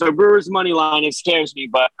game. So Brewers money line, it scares me,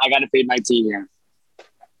 but I got to fade my team here.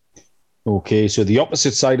 Okay, so the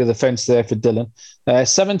opposite side of the fence there for Dylan.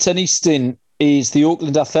 7:10 Eastern is the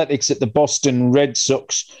Oakland Athletics at the Boston Red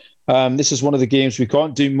Sox. This is one of the games we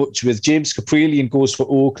can't do much with. James Caprillion goes for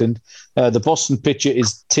Oakland. The Boston pitcher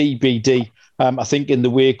is TBD. I think in the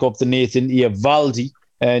wake of the Nathan Eovaldi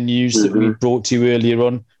news that we brought to you earlier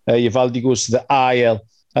on, Eovaldi goes to the IL.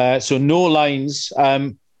 So no lines.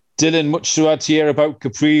 Dylan, much to add here about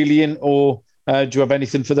Caprillion, or do you have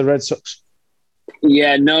anything for the Red Sox?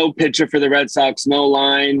 Yeah, no pitcher for the Red Sox, no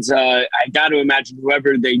lines. I got to imagine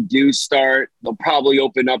whoever they do start, they'll probably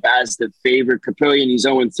open up as the favorite. Caprillion, he's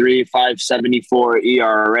 0-3, 5.74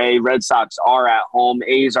 ERA. Red Sox are at home.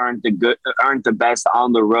 A's aren't the best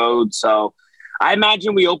on the road. So I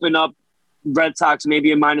imagine we open up Red Sox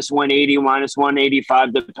maybe a -180,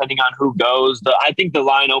 -185, depending on who goes. I think the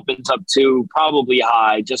line opens up too, probably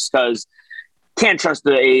high, just because can't trust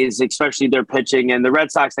the A's, especially their pitching, and the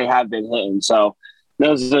Red Sox, they have been hitting. So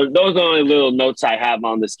those are the only little notes I have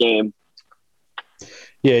on this game.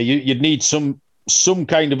 Yeah, you'd need some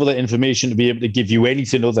kind of other information to be able to give you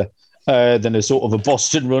anything other than a sort of a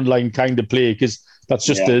Boston run line kind of play, because that's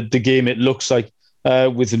just the game it looks like,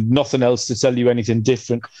 with nothing else to tell you anything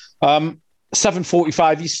different.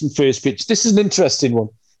 7:45 Eastern first pitch. This is an interesting one.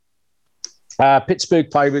 Pittsburgh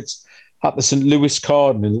Pirates at the St. Louis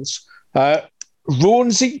Cardinals.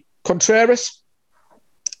 Roansy Contreras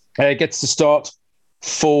gets the start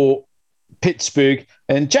for Pittsburgh,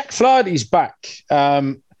 and Jack Flaherty's back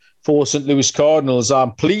for St. Louis Cardinals.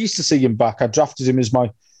 I'm pleased to see him back. I drafted him as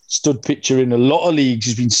my stud pitcher in a lot of leagues.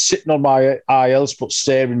 He's been sitting on my IL spot,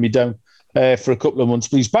 staring me down for a couple of months,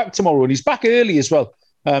 but he's back tomorrow, and he's back early as well.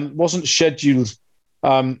 Wasn't scheduled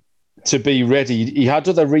to be ready. He had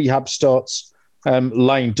other rehab starts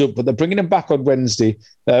lined up, but they're bringing him back on Wednesday,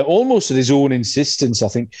 almost at his own insistence, I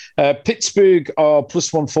think. Pittsburgh are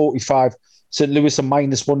 +145, St. Louis are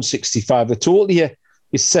 -165. The total here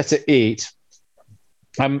is set at 8.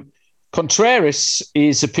 Contreras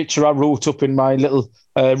is a pitcher I wrote up in my little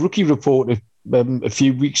rookie report a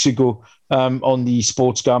few weeks ago on the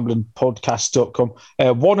sportsgamblingpodcast.com.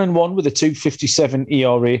 1-1 with a 2.57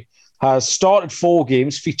 ERA. Has started 4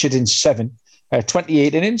 games, featured in 7.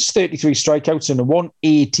 28 innings, 33 strikeouts, and a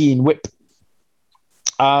 118 whip.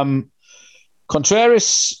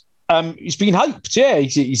 Contreras, he's been hyped. Yeah,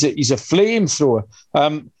 he's a flamethrower.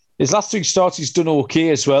 His last 3 starts, he's done okay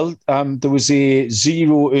as well. There was a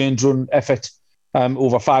 0 earned run effort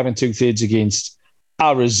over 5 2/3 against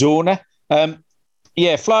Arizona.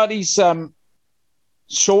 Flaherty's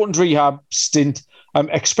shortened rehab stint. I'm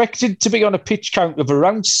expected to be on a pitch count of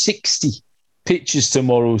around 60 pitches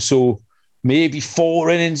tomorrow, so maybe 4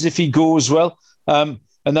 innings if he goes well. And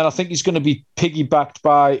then I think he's going to be piggybacked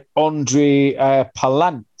by Andre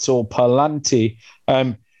Palante,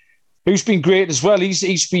 who's been great as well.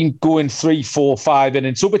 He's been going 3, 4, 5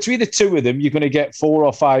 innings. So between the two of them, you're going to get 4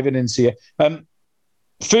 or 5 innings here.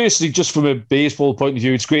 Firstly, just from a baseball point of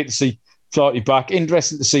view, it's great to see Flaherty back.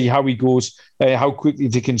 Interesting to see how he goes, how quickly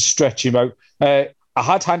they can stretch him out. I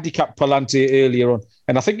had handicapped Palante earlier on,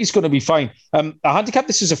 and I think he's going to be fine. I handicapped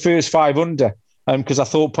this as a first 5 under because I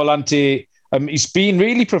thought Palante, he's been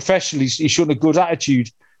really professional. He's shown a good attitude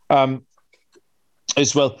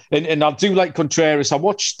as well. And I do like Contreras. I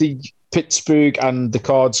watched the Pittsburgh and the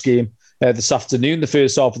Cards game this afternoon, the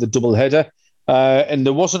first half of the doubleheader, and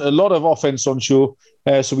there wasn't a lot of offense on show,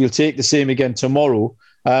 so we'll take the same again tomorrow.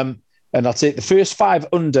 And I'll take the first 5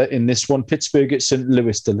 under in this one, Pittsburgh at St.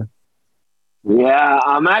 Louis, Dylan. Yeah,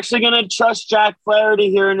 I'm actually going to trust Jack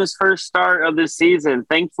Flaherty here in his first start of the season.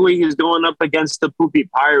 Thankfully, he's going up against the poopy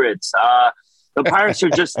Pirates. The Pirates are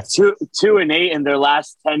just 2-8 in their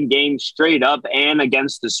last 10 games straight up and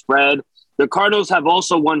against the spread. The Cardinals have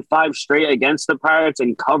also won 5 straight against the Pirates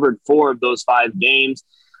and covered 4 of those 5 games.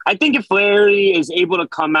 I think if Flaherty is able to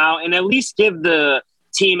come out and at least give the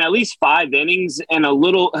team at least 5 innings and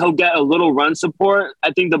he'll get a little run support,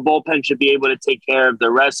 I think the bullpen should be able to take care of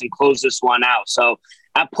the rest and close this one out. So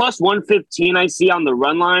at +115, I see on the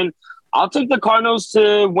run line, I'll take the Cardinals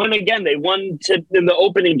to win again. They won in the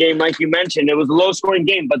opening game, like you mentioned. It was a low-scoring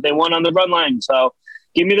game, but they won on the run line. So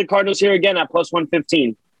give me the Cardinals here again at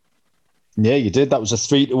 +115. Yeah, you did. That was a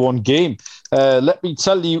 3-1 game. Let me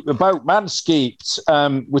tell you about Manscaped,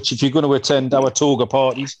 which if you're going to attend our toga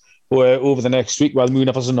parties over the next week while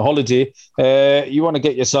Moonap's on holiday, you want to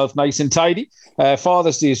get yourself nice and tidy.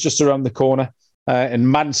 Father's Day is just around the corner, and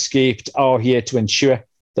Manscaped are here to ensure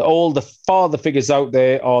that all the father figures out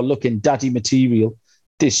there are looking daddy material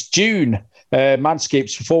this June.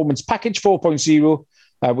 Manscaped's Performance Package 4.0,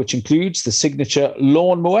 which includes the signature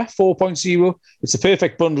Lawnmower 4.0. It's the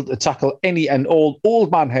perfect bundle to tackle any and all old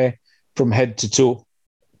man hair from head to toe.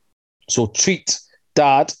 So treat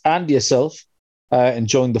dad and yourself and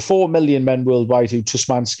join the 4 million men worldwide who trust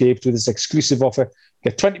Manscaped with this exclusive offer.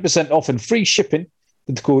 Get 20% off and free shipping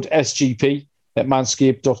with the code SGP at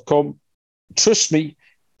manscaped.com. Trust me,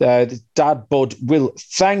 Dad Bod will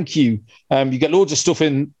thank you. You get loads of stuff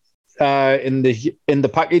in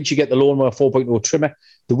the package. You get the Lawnmower 4.0 trimmer,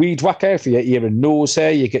 the Weed Whacker for your ear and nose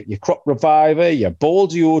hair. You get your Crop Reviver, your ball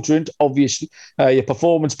deodorant, obviously, your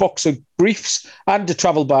performance boxer briefs, and a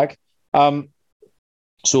travel bag.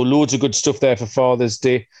 So loads of good stuff there for Father's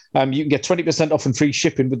Day. You can get 20% off and free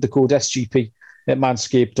shipping with the code SGP at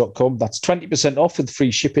manscaped.com. That's 20% off with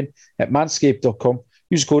free shipping at manscaped.com.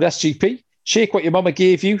 Use the code SGP. Shake what your mama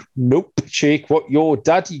gave you. Nope. Shake what your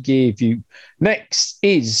daddy gave you. Next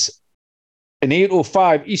is an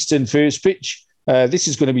 8:05 Eastern first pitch. This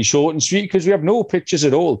is going to be short and sweet because we have no pitches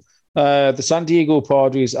at all. The San Diego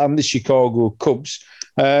Padres and the Chicago Cubs.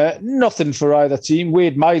 Nothing for either team.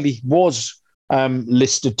 Wade Miley was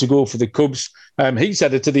listed to go for the Cubs. He's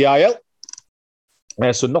headed to the IL.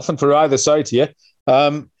 So nothing for either side here.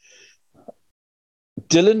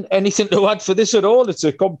 Dylan, anything to add for this at all? It's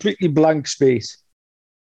a completely blank space.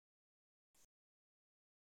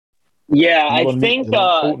 Yeah, I think...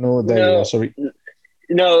 sorry.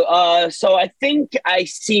 No, so I think I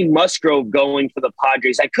see Musgrove going for the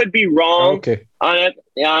Padres. I could be wrong. Okay. On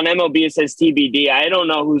MLB, it says TBD. I don't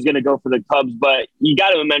know who's going to go for the Cubs, but you got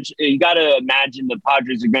to imagine the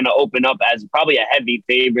Padres are going to open up as probably a heavy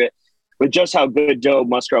favorite with just how good Joe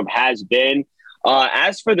Musgrove has been.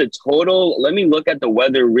 As for the total, let me look at the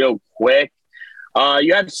weather real quick.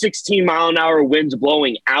 You have 16-mile-an-hour winds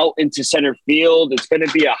blowing out into center field. It's going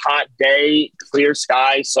to be a hot day, clear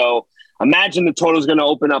sky. So imagine the total is going to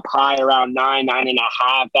open up high around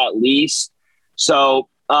 9.5 at least. So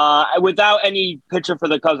without any pitcher for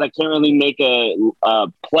the Cubs, I can't really make a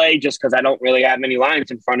play just because I don't really have any lines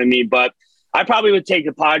in front of me. But I probably would take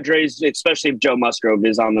the Padres, especially if Joe Musgrove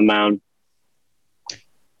is on the mound.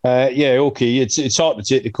 Yeah, okay. It's hard to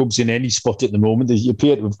take the Cubs in any spot at the moment. They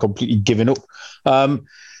appear to have completely given up.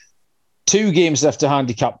 2 games left to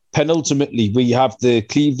handicap. Penultimately, we have the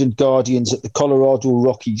Cleveland Guardians at the Colorado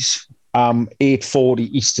Rockies. 8:40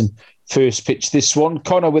 Eastern first pitch. This one,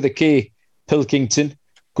 Connor with a K, Pilkington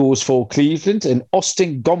goes for Cleveland, and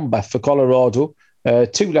Austin Gomber for Colorado.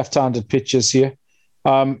 2 left-handed pitchers here.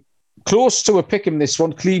 Close to a pick-em, this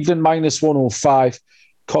one. Cleveland -105.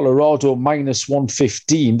 Colorado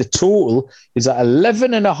 -115. The total is at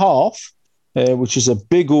 11.5, which is a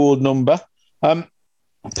big old number.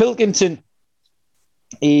 Pilkington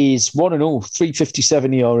is 1-0,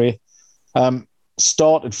 3.57 ERA.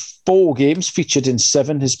 Started 4 games, featured in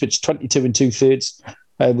 7, has pitched 22 2/3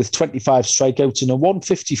 with 25 strikeouts and a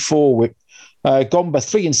 154 whip. Gomber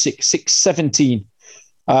 3-6, 6.17.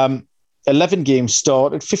 11 games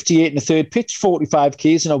started, 58 1/3 pitched, 45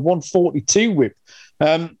 Ks and a 142 whip.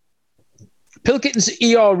 Pilkington's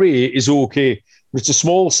ERA is okay, but it's a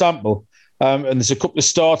small sample. And there's a couple of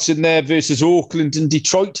starts in there versus Oakland and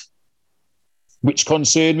Detroit, which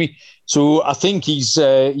concern me. So I think he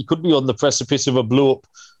could be on the precipice of a blow-up.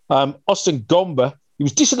 Austin Gomber, he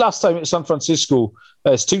was decent last time at San Francisco.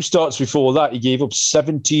 His 2 starts before that, he gave up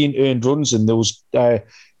 17 earned runs in those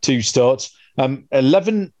 2 starts.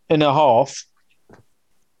 11.5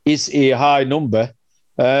 is a high number.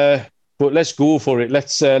 But let's go for it.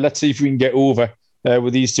 Let's see if we can get over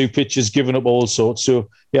with these 2 pitchers giving up all sorts. So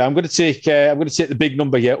yeah, I'm going to take the big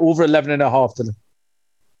number here, over 11.5.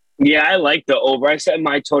 Yeah, I like the over. I set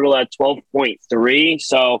my total at 12.3,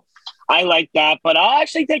 so I like that. But I'll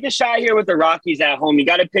actually take a shot here with the Rockies at home. You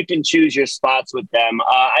got to pick and choose your spots with them.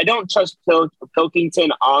 I don't trust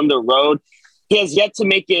Pilkington on the road. He has yet to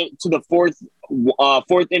make it to the fourth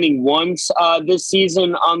inning once this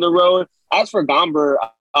season on the road. As for Gomber,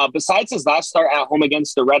 besides his last start at home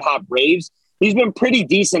against the Red Hot Braves, he's been pretty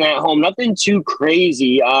decent at home. Nothing too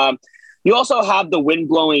crazy. You also have the wind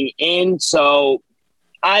blowing in, so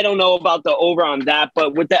I don't know about the over on that.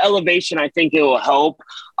 But with the elevation, I think it will help.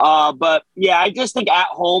 But, yeah, I just think at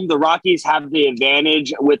home the Rockies have the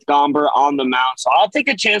advantage with Gomber on the mound. So I'll take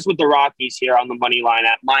a chance with the Rockies here on the money line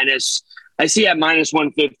at minus. I see at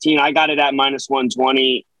 -115. I got it at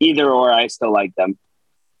 -120. Either or, I still like them.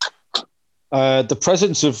 The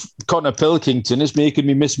presence of Connor Pilkington is making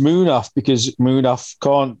me miss Munaf because Munaf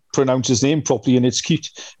can't pronounce his name properly, and it's cute.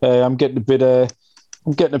 I'm getting a bit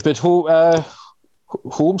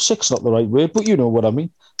homesick's not the right word, but you know what I mean.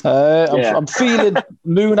 I'm feeling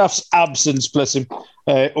Munaf's absence, bless him,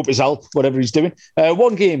 up his alp, whatever he's doing.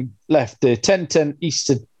 1 game left, the 10:10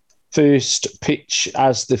 Eastern first pitch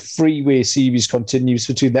as the freeway series continues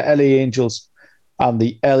between the LA Angels and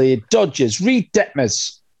the LA Dodgers. Reed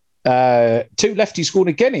Detmers. 2 lefties going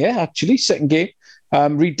again here, actually. Second game.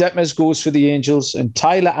 Reed Detmers goes for the Angels and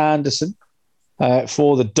Tyler Anderson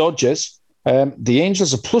for the Dodgers. The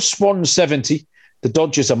Angels are plus 170. The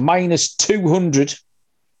Dodgers are minus 200.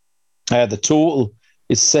 The total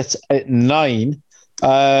is set at 9.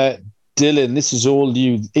 Dylan, this is all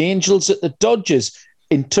you. Angels at the Dodgers.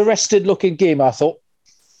 Interested looking game, I thought.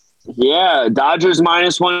 Yeah, Dodgers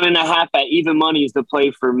minus 1.5 at even money is the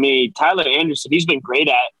play for me. Tyler Anderson, he's been great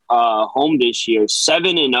at home this year.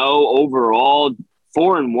 7-0 overall,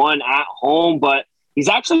 4-1 at home, but he's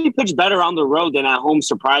actually pitched better on the road than at home,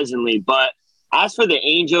 surprisingly. But as for the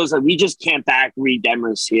Angels, we just can't back Reed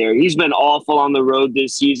Detmers here. He's been awful on the road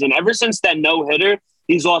this season. Ever since that no-hitter,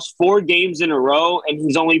 he's lost 4 games in a row, and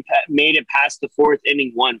he's only made it past the 4th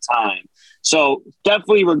inning one time. So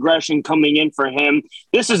definitely regression coming in for him.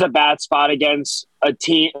 This is a bad spot against a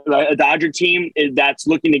Dodger team that's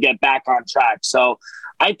looking to get back on track. So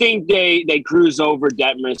I think they cruise over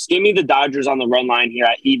Detmers. Give me the Dodgers on the run line here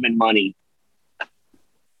at even money.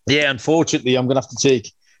 Yeah, unfortunately, I'm going to have to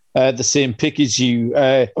take the same pick as you.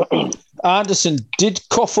 Anderson did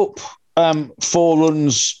cough up 4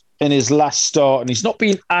 runs in his last start, and he's not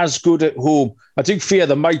been as good at home. I do fear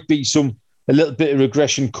there might be a little bit of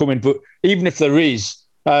regression coming, but even if there is,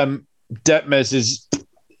 Detmers is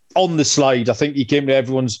on the slide. I think he came to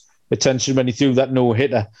everyone's attention when he threw that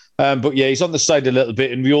no-hitter. But yeah, he's on the side a little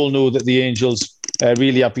bit, and we all know that the Angels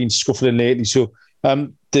really have been scuffling lately. So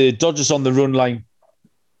the Dodgers on the run line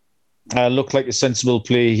look like a sensible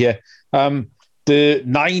play here. The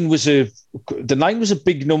 9 was a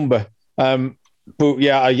big number, but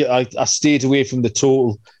yeah, I stayed away from the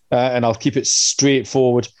total, and I'll keep it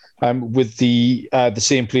straightforward. With the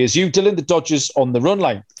same players. You, Dylan, the Dodgers on the run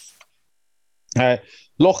line.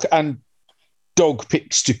 Lock and dog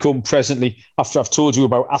picks to come presently after I've told you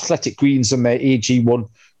about Athletic Greens and their AG1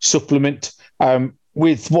 supplement.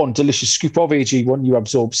 With one delicious scoop of AG1, you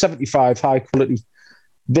absorb 75 high-quality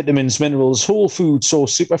vitamins, minerals, whole food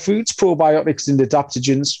source superfoods, probiotics and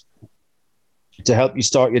adaptogens to help you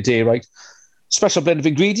start your day right. Special blend of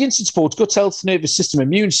ingredients that support gut health, nervous system,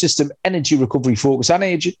 immune system, energy recovery, focus and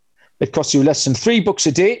aging. It costs you less than $3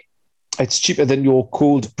 a day. It's cheaper than your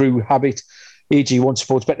cold brew habit. AG1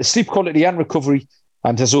 supports better sleep quality and recovery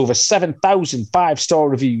and has over 7,000 5-star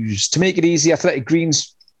reviews. To make it easy, Athletic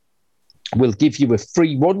Greens will give you a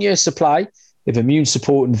free 1-year supply of immune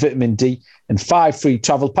support and vitamin D and 5 free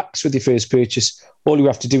travel packs with your first purchase. All you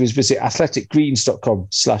have to do is visit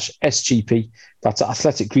athleticgreens.com/SGP. That's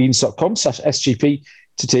athleticgreens.com/SGP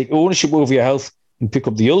to take ownership over your health and pick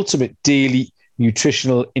up the ultimate daily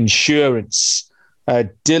nutritional insurance.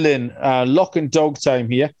 Dylan, lock and dog time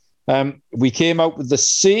here. We came out with the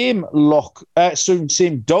same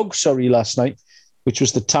dog last night, which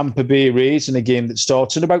was the Tampa Bay Rays in a game that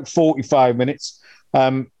starts in about 45 minutes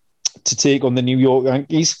to take on the New York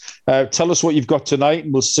Yankees. Tell us what you've got tonight,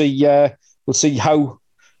 and we'll see how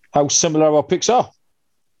similar our picks are.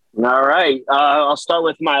 All right. I'll start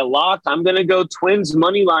with my lock. I'm going to go Twins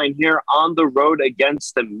money line here on the road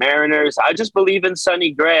against the Mariners. I just believe in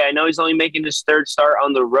Sonny Gray. I know he's only making his 3rd start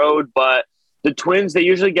on the road, but the Twins, they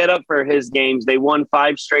usually get up for his games. They won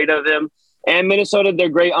 5 straight of them. And Minnesota, they're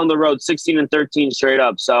great on the road, 16-13 straight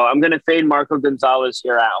up. So I'm going to fade Marco Gonzalez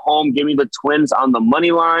here at home. Give me the Twins on the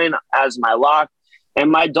money line as my lock.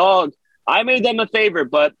 And my dog, I made them a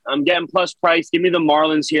favorite, but I'm getting plus price. Give me the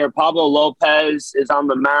Marlins here. Pablo Lopez is on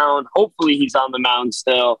the mound. Hopefully he's on the mound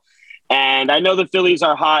still. And I know the Phillies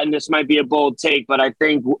are hot, and this might be a bold take, but I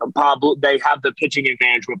think they have the pitching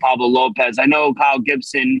advantage with Pablo Lopez. I know Kyle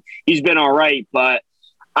Gibson, he's been all right, but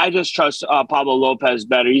I just trust Pablo Lopez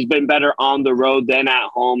better. He's been better on the road than at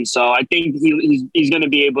home. So I think he's going to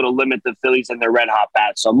be able to limit the Phillies and their red-hot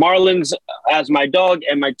bats. So Marlins as my dog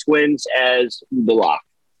and my Twins as the lock.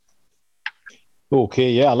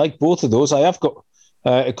 Okay, yeah, I like both of those. I have got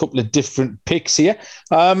a couple of different picks here.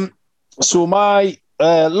 So my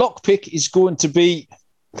lock pick is going to be,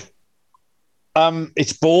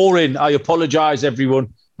 it's boring. I apologise,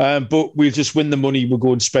 everyone. But we'll just win the money. We'll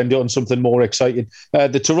go and spend it on something more exciting.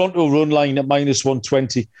 The Toronto run line at minus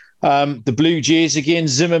 120. The Blue Jays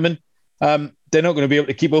against Zimmerman. They're not going to be able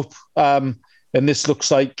to keep up. And this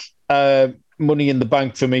looks like money in the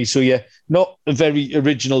bank for me. So, yeah, not a very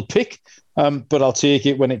original pick, but I'll take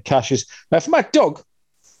it when it cashes. Now, for my dog,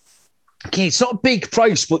 okay, it's not a big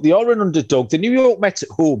price, but they are an underdog. The New York Mets at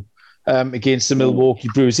home against the Milwaukee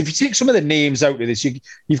Brewers. If you take some of the names out of this,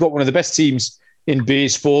 you've got one of the best teams in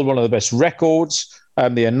baseball, one of the best records.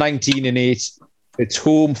 They are 19-8. It's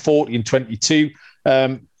home, 40-22.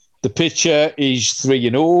 The pitcher is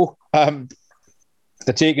 3-0.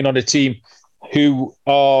 They're taking on a team who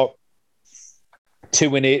are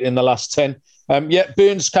 2-8 in the last 10. Yeah,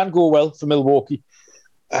 Burns can go well for Milwaukee.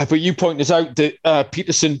 But you pointed out that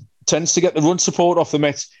Peterson tends to get the run support off the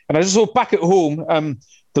Mets. And I just hope back at home,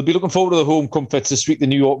 they'll be looking forward to the home comforts this week, the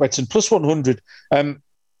New York Mets, and plus 100.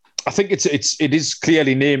 I think it is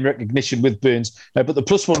clearly name recognition with Burns, but the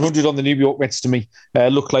plus 100 on the New York Mets to me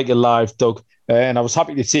looked like a live dog, and I was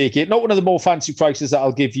happy to take it. Not one of the more fancy prices that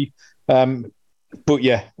I'll give you, but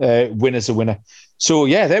yeah, winner's a winner. So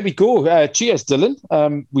yeah, there we go. Cheers,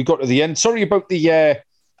 Dylan. We got to the end. Sorry about the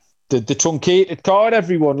truncated card,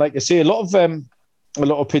 everyone. Like I say, a lot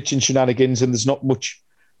of pitching shenanigans, and there's not much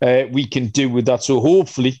we can do with that. So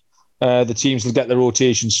hopefully, the teams will get their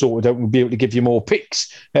rotation sorted out and we'll be able to give you more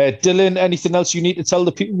picks. Dylan, anything else you need to tell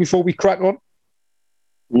the people before we crack on?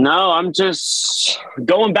 No, I'm just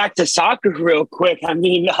going back to soccer real quick. I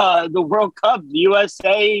mean, the World Cup, the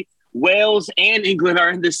USA, Wales, and England are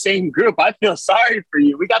in the same group. I feel sorry for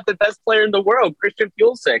you. We got the best player in the world, Christian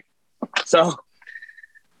Pulisic. So,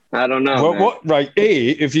 I don't know. Well, right,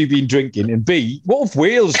 A, have you been drinking? And B, what have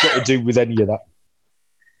Wales got to do with any of that?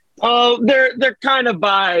 Oh, they're kind of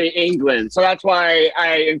by England, so that's why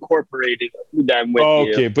I incorporated them with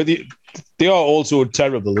you. Okay, but they are also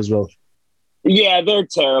terrible as well. Yeah, they're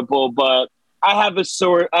terrible, but I have a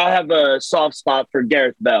soft spot for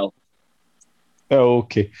Gareth Bale.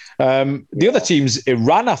 Okay. The other team's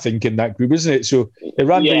Iran, I think, in that group, isn't it? So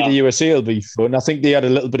Iran beat the USA will be fun. I think they had a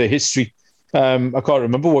little bit of history. I can't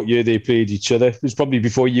remember what year they played each other. It was probably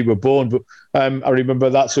before you were born, but I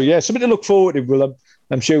remember that. So yeah, something to look forward to. Well,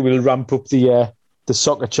 I'm sure we'll ramp up the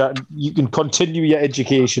soccer chat. You can continue your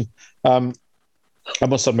education. I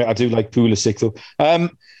must admit, I do like Pulisic though.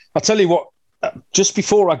 I'll tell you what. Just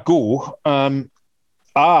before I go, the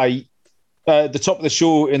top of the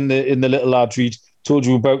show in the little ad read told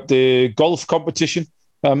you about the golf competition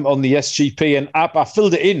on the SGP and app. I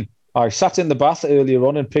filled it in. I sat in the bath earlier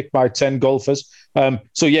on and picked my 10 golfers.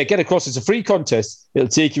 So yeah, get across. It's a free contest. It'll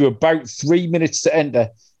take you about 3 minutes to enter.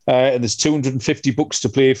 And there's $250 to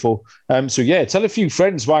play for. So yeah, tell a few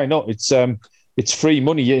friends why not. It's free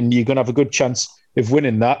money and you're gonna have a good chance of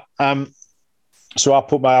winning that. So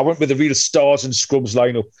I went with the real stars and scrubs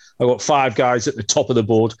lineup. I got 5 guys at the top of the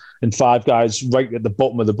board and 5 guys right at the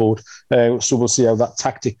bottom of the board. So we'll see how that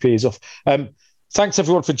tactic pays off. Thanks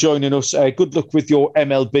everyone for joining us. Good luck with your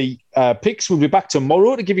MLB picks. We'll be back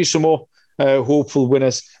tomorrow to give you some more hopeful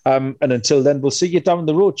winners. And until then, we'll see you down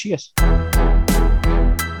the road. Cheers.